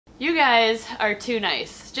You guys are too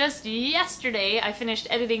nice. Just yesterday, I finished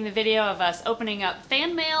editing the video of us opening up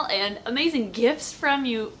fan mail and amazing gifts from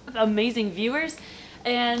you amazing viewers.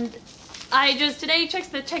 And I just today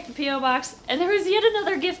checked the P.O. box and there was yet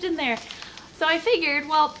another gift in there. So I figured,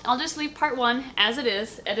 well, I'll just leave part 1 as it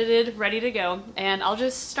is, edited, ready to go, and I'll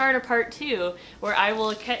just start a part 2 where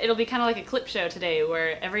it'll be kind of like a clip show today,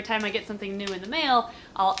 where every time I get something new in the mail,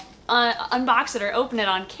 I'll unbox it or open it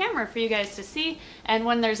on camera for you guys to see, and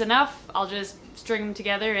when there's enough, I'll just string them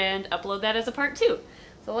together and upload that as a part 2.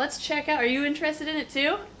 So let's check out, are you interested in it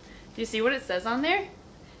too? Do you see what it says on there?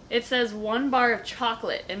 It says 1 bar of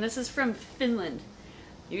chocolate, and this is from Finland.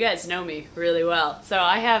 You guys know me really well. So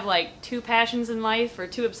I have like 2 passions in life, or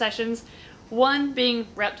 2 obsessions. One being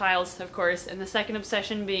reptiles, of course, and the second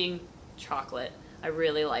obsession being chocolate. I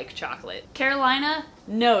really like chocolate. Carolina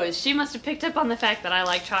knows. She must have picked up on the fact that I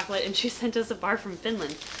like chocolate, and she sent us a bar from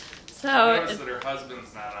Finland. So I noticed that her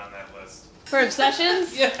husband's not on that list. For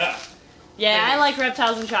obsessions? Yeah. Yeah, I like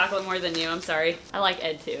reptiles and chocolate more than you. I'm sorry. I like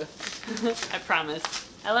Ed too. I promise.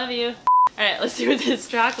 I love you. Alright, let's see what this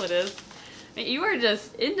chocolate is. You are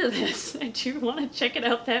just into this. Do you want to check it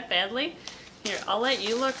out that badly? Here, I'll let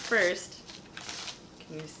you look first.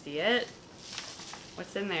 Can you see it?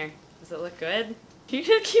 What's in there? Does it look good? You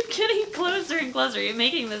just keep getting closer and closer. You're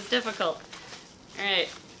making this difficult. Alright.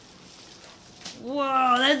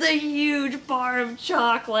 Whoa, that's a huge bar of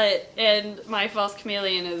chocolate. And my false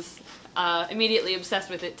chameleon is immediately obsessed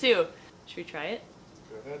with it too. Should we try it?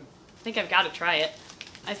 Go ahead. I think I've got to try it.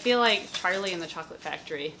 I feel like Charlie in the Chocolate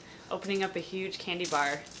Factory, opening up a huge candy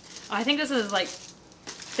bar. Oh, I think this is like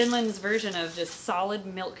Finland's version of just solid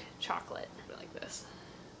milk chocolate. Like this.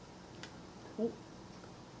 Ooh.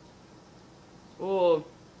 Ooh.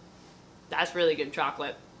 That's really good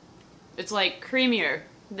chocolate. It's like creamier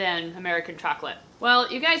than American chocolate.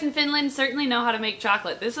 Well, you guys in Finland certainly know how to make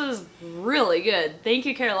chocolate. This is really good. Thank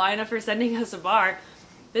you, Carolina, for sending us a bar.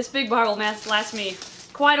 This big bar will last me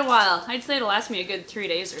quite a while. I'd say it'll last me a good 3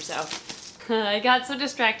 days or so. I got so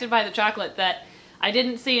distracted by the chocolate that I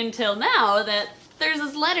didn't see until now that there's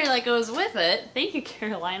this letter that goes with it. Thank you,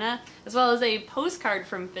 Carolina. As well as a postcard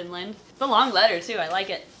from Finland. It's a long letter too, I like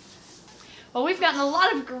it. Well, we've gotten a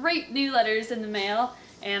lot of great new letters in the mail,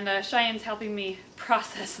 and Cheyenne's helping me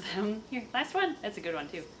process them. Here, last one. That's a good one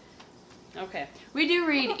too. Okay. We do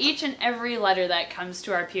read each and every letter that comes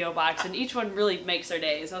to our P.O. box, and each one really makes our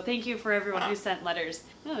day. So thank you for everyone who sent letters.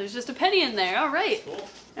 Oh, there's just a penny in there. All right. Cool.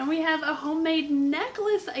 And we have a homemade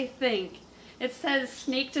necklace, I think. It says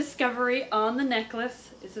Snake Discovery on the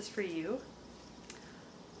necklace. Is this for you?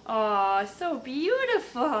 Aw, so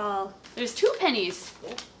beautiful. There's 2 pennies.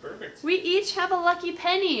 Cool. Perfect. We each have a lucky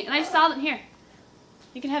penny. And I saw them here.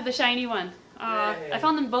 You can have the shiny one. Yay. I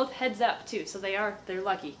found them both heads up too, so they're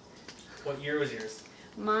lucky. What year was yours?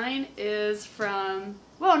 Mine is from,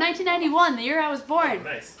 whoa, 1991, the year I was born. Oh,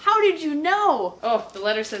 nice. How did you know? Oh, the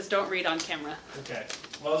letter says don't read on camera. Okay.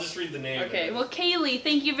 Well, I'll just read the name. Okay, well, Kaylee,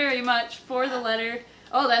 thank you very much for the letter.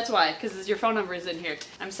 Oh, that's why, because your phone number is in here.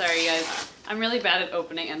 I'm sorry, guys. I'm really bad at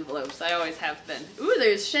opening envelopes. I always have been. Ooh,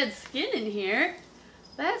 there's shed skin in here.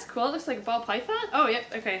 That's cool. It looks like a ball python. Oh, yep,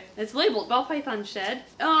 okay. It's labeled ball python shed.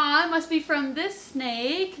 Aw, it must be from this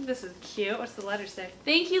snake. This is cute. What's the letter say?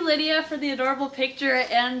 Thank you, Lydia, for the adorable picture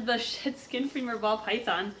and the shed skin from your ball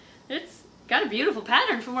python. It's got a beautiful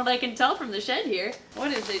pattern from what I can tell from the shed here.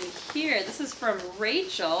 What is in here? This is from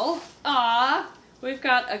Rachel. Aw, we've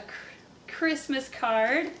got a Christmas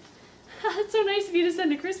card. It's so nice of you to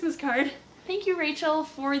send a Christmas card. Thank you, Rachel,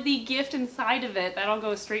 for the gift inside of it. That'll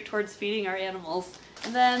go straight towards feeding our animals.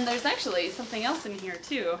 And then there's actually something else in here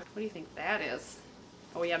too. What do you think that is?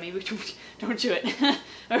 Oh yeah, maybe don't chew it.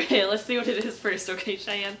 Okay, let's see what it is first, okay,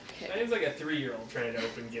 Cheyenne? Okay. Cheyenne's like a 3-year-old trying to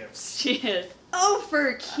open gifts. She is. Oh,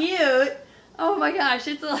 for cute! Oh my gosh,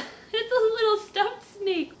 it's a little stuffed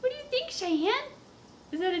snake. What do you think, Cheyenne?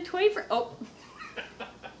 Is that a toy for, oh.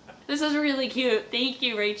 This is really cute. Thank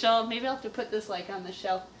you, Rachel. Maybe I'll have to put this like on the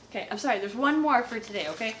shelf. Okay, I'm sorry, there's one more for today,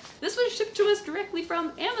 okay? This was shipped to us directly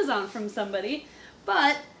from Amazon from somebody,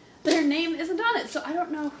 but their name isn't on it, so I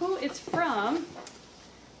don't know who it's from.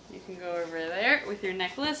 You can go over there with your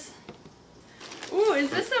necklace. Ooh, is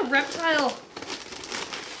this a reptile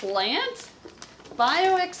plant?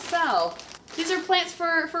 BioExcel. These are plants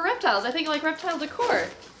for reptiles, I think like reptile decor.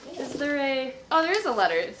 Is there a... Oh, there is a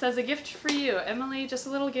letter. It says, a gift for you. Emily, just a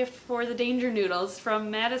little gift for the Danger Noodles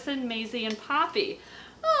from Madison, Maisie, and Poppy.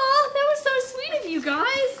 Oh, that was so sweet of you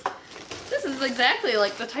guys. This is exactly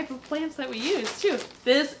like the type of plants that we use too.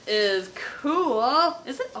 This is cool.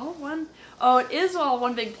 Is it all one? Oh, it is all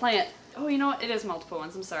one big plant. Oh, you know what? It is multiple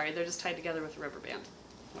ones. I'm sorry. They're just tied together with a rubber band.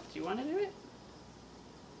 What, do you want to do it?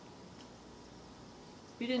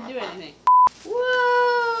 We didn't do anything.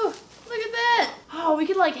 Whoa! Look at that! Oh, we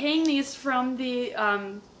could like hang these from the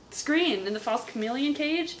screen in the false chameleon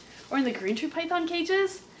cage or in the green tree python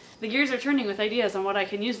cages. The gears are turning with ideas on what I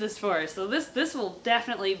can use this for, so this will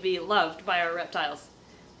definitely be loved by our reptiles.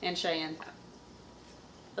 And Cheyenne.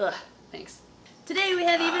 Ugh, thanks. Today we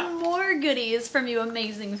have even more goodies from you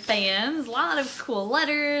amazing fans. A lot of cool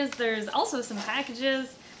letters. There's also some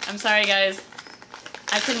packages. I'm sorry guys.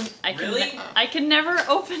 I can never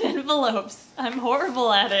open envelopes. I'm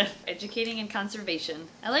horrible at it. Educating and conservation.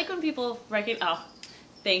 I like when people oh,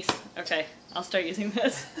 thanks. Okay, I'll start using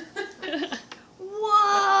this.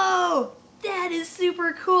 Whoa! That is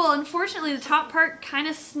super cool. Unfortunately, the top part kind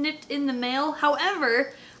of snipped in the mail.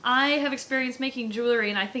 However, I have experience making jewelry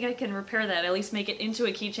and I think I can repair that, at least make it into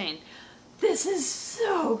a keychain. This is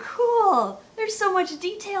so cool! There's so much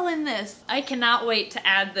detail in this! I cannot wait to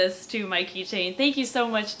add this to my keychain. Thank you so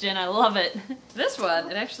much, Jen. I love it. This one,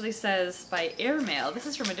 it actually says by airmail. This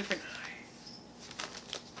is from a different...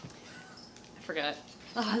 I forgot.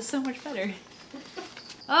 Oh, it's so much better.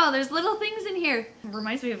 Oh, there's little things in here. It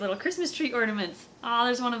reminds me of little Christmas tree ornaments. Oh,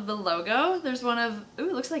 there's one of the logo. There's one of... Ooh,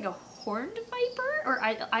 it looks like a horned viper? Or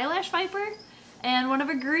eyelash viper? And one of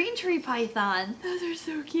a green tree python. Those are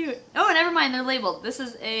so cute. Oh, never mind, they're labeled. This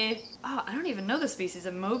is a, oh, I don't even know the species,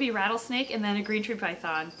 a Moby rattlesnake and then a green tree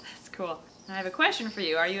python. That's cool. And I have a question for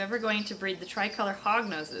you. Are you ever going to breed the tricolor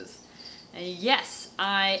hognoses? And yes,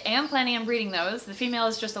 I am planning on breeding those. The female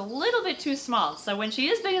is just a little bit too small, so when she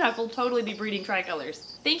is big enough, we'll totally be breeding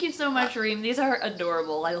tricolors. Thank you so much, Reem. These are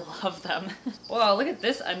adorable. I love them. Whoa, look at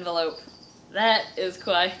this envelope. That is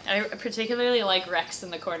cool. I particularly like Rex in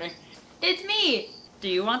the corner. It's me! Do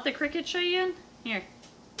you want the cricket, Cheyenne? Here.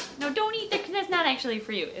 No, don't eat it, that's not actually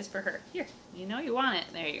for you. It's for her. Here. You know you want it.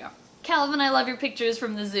 There you go. Calvin, I love your pictures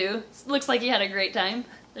from the zoo. Looks like you had a great time.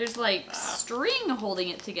 There's like string holding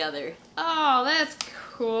it together. Oh, that's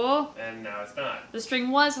cool. And now it's not. The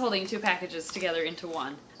string was holding two packages together into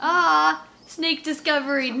one. Ah, snake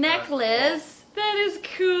discovery necklace. That is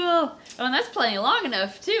cool. Oh, and that's plenty long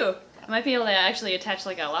enough too. I might be able to actually attach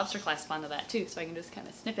like a lobster clasp onto that too, so I can just kind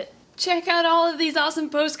of snip it. Check out all of these awesome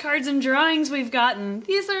postcards and drawings we've gotten.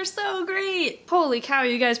 These are so great. Holy cow,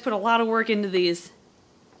 you guys put a lot of work into these.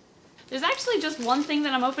 There's actually just one thing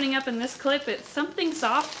that I'm opening up in this clip. It's something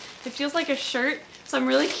soft. It feels like a shirt, so I'm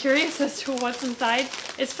really curious as to what's inside.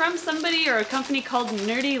 It's from somebody or a company called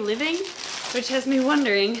Nerdy Living, which has me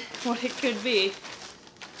wondering what it could be.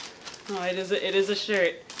 Oh, it is a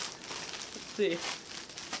shirt. Let's see.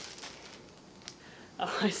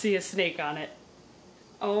 Oh, I see a snake on it.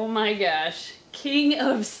 Oh my gosh. King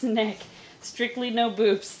of Snack. Strictly no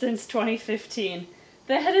boobs since 2015.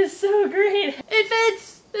 That is so great. It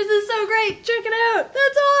fits! This is so great! Check it out!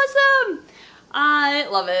 That's awesome! I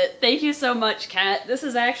love it. Thank you so much, Kat. This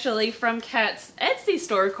is actually from Kat's Etsy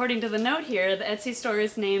store, according to the note here. The Etsy store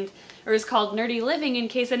is called Nerdy Living, in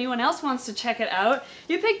case anyone else wants to check it out.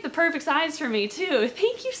 You picked the perfect size for me, too.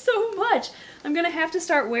 Thank you so much. I'm gonna have to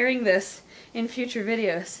start wearing this in future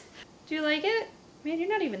videos. Do you like it? Man, you're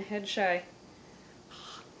not even head shy.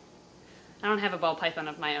 I don't have a ball python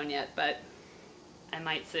of my own yet, but I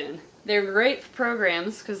might soon. They're great for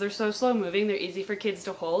programs because they're so slow moving, they're easy for kids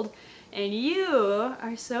to hold. And you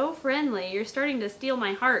are so friendly. You're starting to steal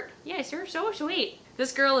my heart. Yes, you're so sweet.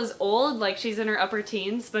 This girl is old, like she's in her upper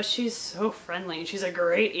teens, but she's so friendly and she's a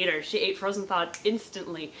great eater. She ate frozen thawed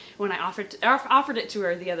instantly when I offered it to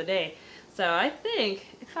her the other day. So I think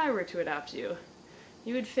if I were to adopt you,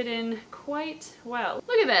 you would fit in quite well.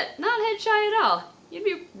 Look at that, not head shy at all. You'd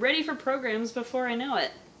be ready for programs before I know it.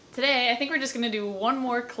 Today, I think we're just gonna do one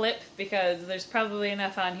more clip because there's probably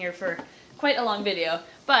enough on here for quite a long video.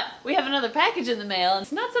 But we have another package in the mail, and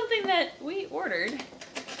it's not something that we ordered.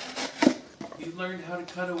 You learned how to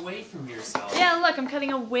cut away from yourself. Yeah, look, I'm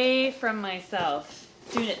cutting away from myself.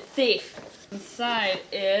 Doing it safe. Inside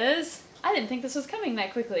is... I didn't think this was coming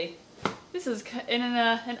that quickly. This is in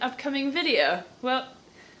an upcoming video. Well,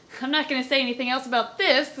 I'm not going to say anything else about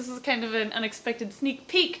this. This is kind of an unexpected sneak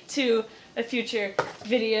peek to a future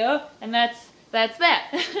video, and that's that.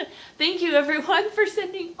 Thank you everyone for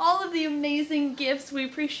sending all of the amazing gifts. We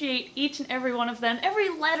appreciate each and every one of them. Every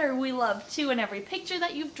letter we love too, and every picture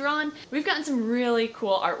that you've drawn. We've gotten some really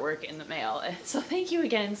cool artwork in the mail, so thank you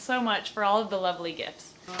again so much for all of the lovely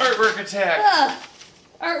gifts. Artwork attack!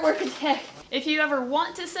 Artwork attack! If you ever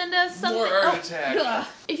want to send us something, More art attack.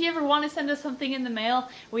 If you ever want to send us something in the mail,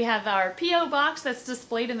 we have our P.O. box that's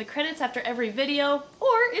displayed in the credits after every video,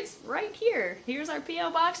 or it's right here. Here's our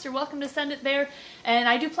P.O. box. You're welcome to send it there. And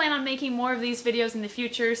I do plan on making more of these videos in the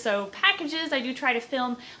future, so packages I do try to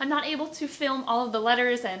film. I'm not able to film all of the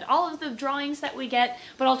letters and all of the drawings that we get,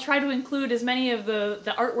 but I'll try to include as many of the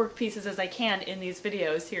artwork pieces as I can in these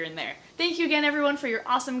videos here and there. Thank you again, everyone, for your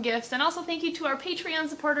awesome gifts, and also thank you to our Patreon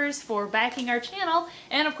supporters for backing our channel,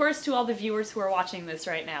 and of course to all the viewers who are watching this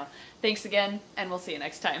right now. Thanks again, and we'll see you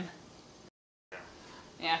next time.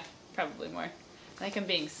 Yeah, probably more. I think I'm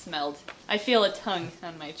being smelled. I feel a tongue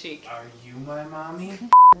on my cheek. Are you my mommy?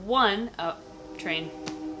 Train.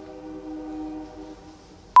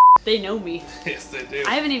 They know me. Yes, they do.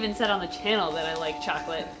 I haven't even said on the channel that I like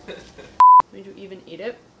chocolate. Would you even eat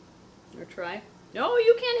it? Or try? No,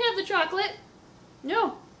 you can't have the chocolate.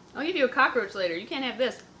 No. I'll give you a cockroach later. You can't have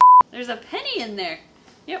this. There's a penny in there.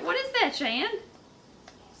 Yeah, what is that, Cheyenne?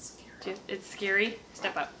 Scary. It's scary.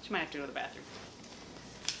 Step up. She might have to go to the bathroom.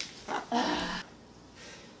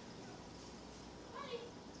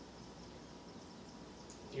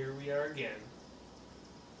 Here we are again.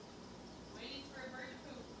 Waiting for a bird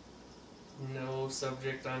to poop. No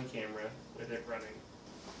subject on camera with it running.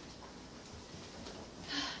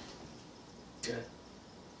 Good.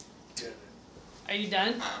 Good. Are you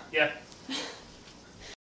done? Yeah.